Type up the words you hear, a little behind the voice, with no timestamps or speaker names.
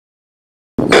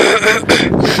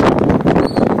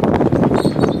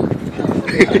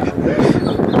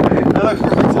looks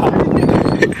perfect time.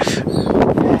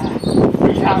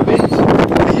 Freak out, bitch.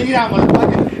 Freak out,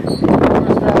 motherfucker.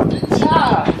 First round, bitch.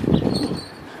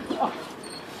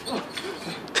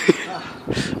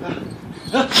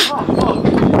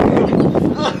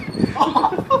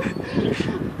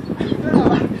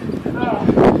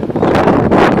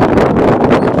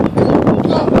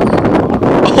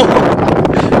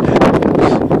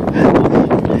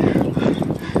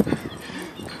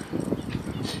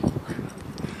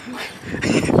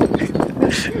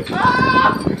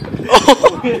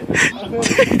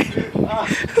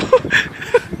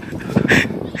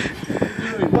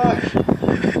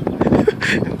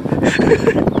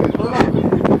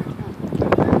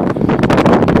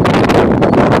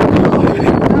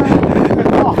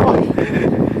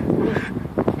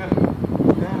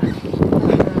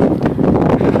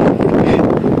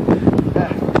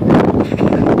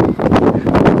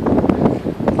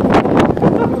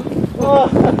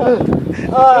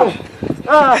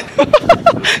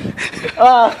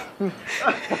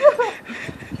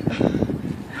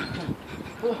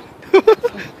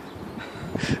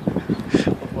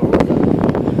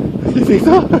 You think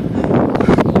so?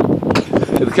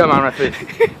 Come on, right there.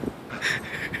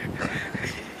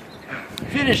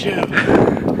 Finish him.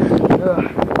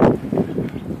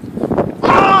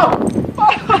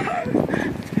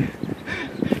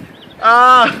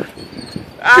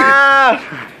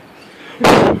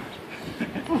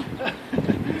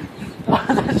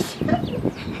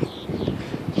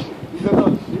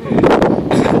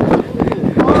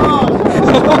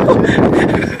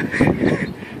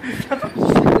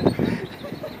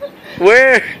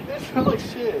 Where? That smells like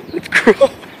shit. It's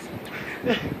gross.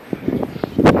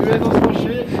 You guys don't smell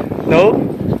shit? No?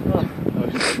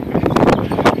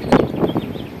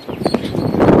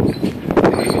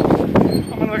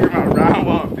 I'm gonna look at my round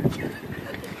one.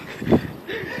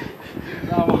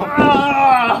 Round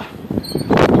one.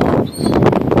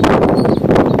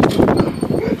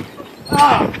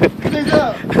 Things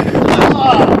up.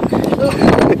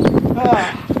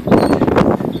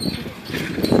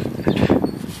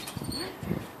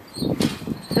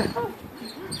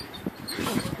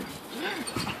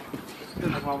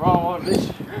 My wrong one, bitch.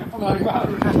 I'm like,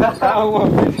 wrong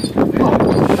one, bitch.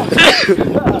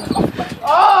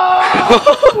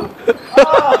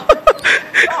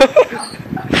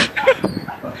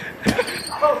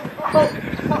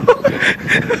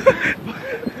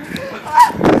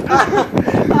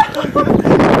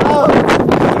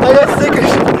 I got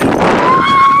stickers.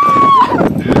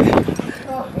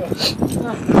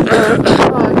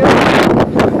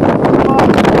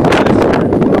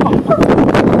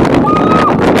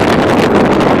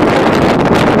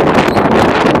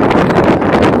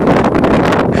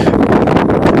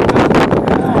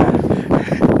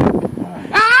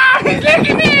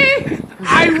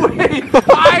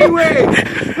 Highway!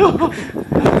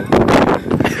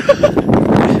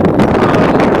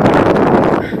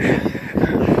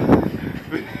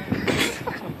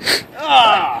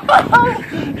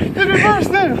 It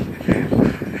reversed then.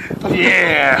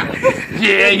 Yeah!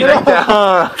 Yeah, you like that,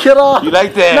 huh? Get off! You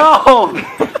like that? No!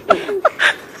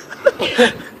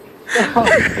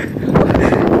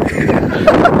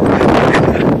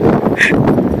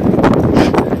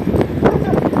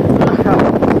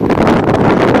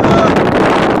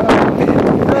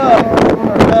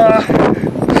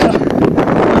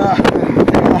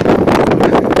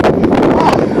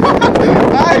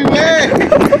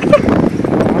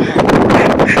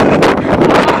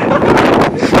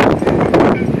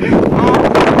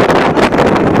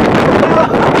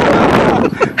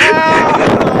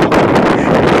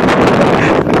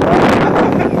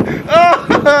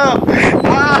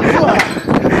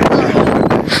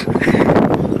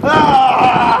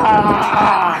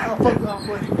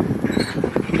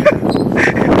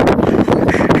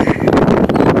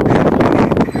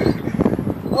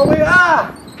 Oh wait,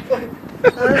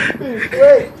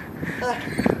 wait.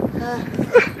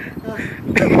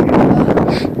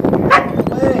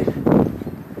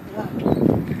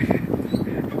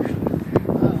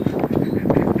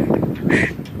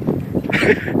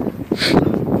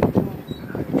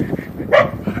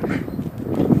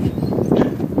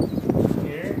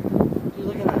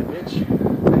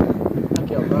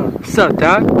 What's up,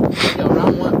 dog? Yo,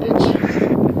 round one, bitch.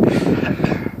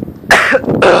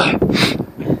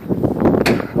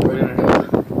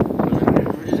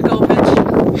 Ready to go, bitch?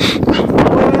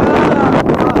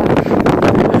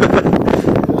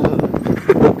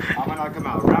 I'm gonna knock him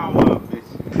out. Round one, bitch.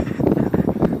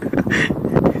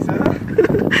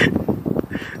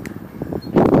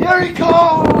 Here he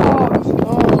comes!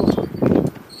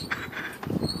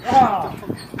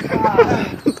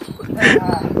 Oh.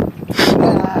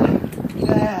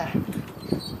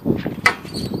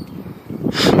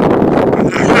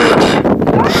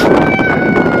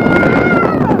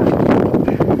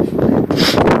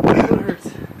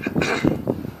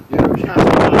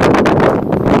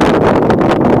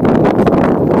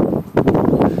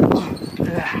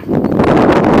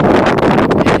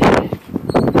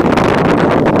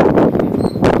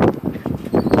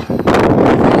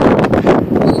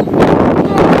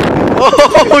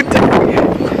 Oh, dang.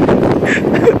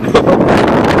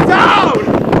 Down!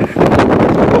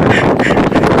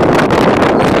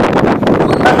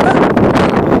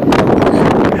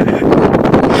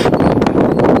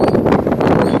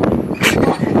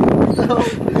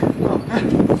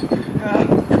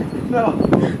 No.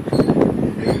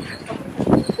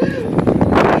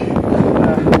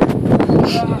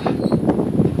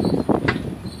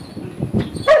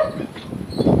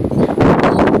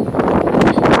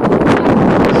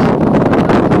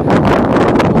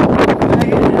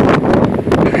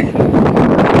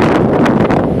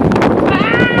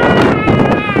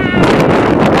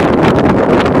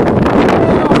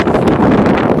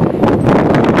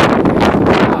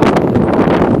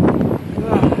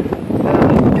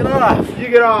 You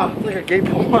get off. It's like a gay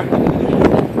porn.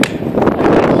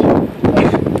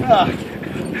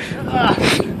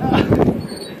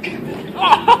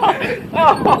 Oh, my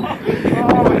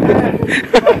head.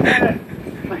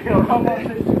 My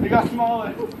head. It got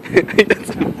smaller.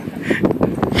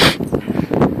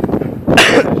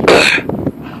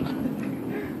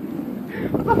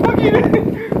 What the fuck are you doing?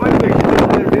 My leg is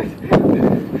there, bitch.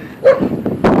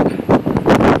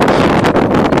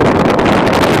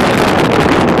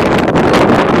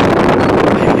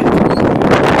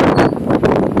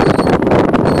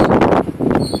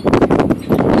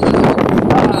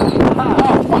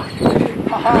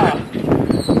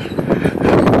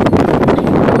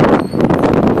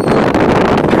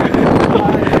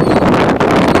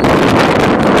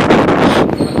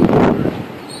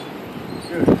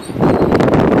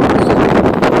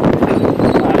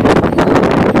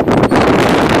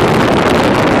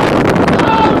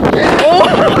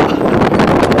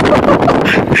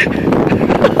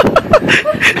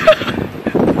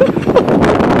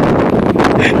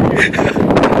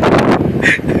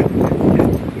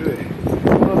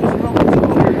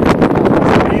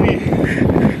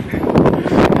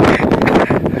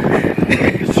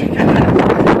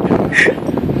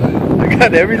 I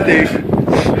got everything.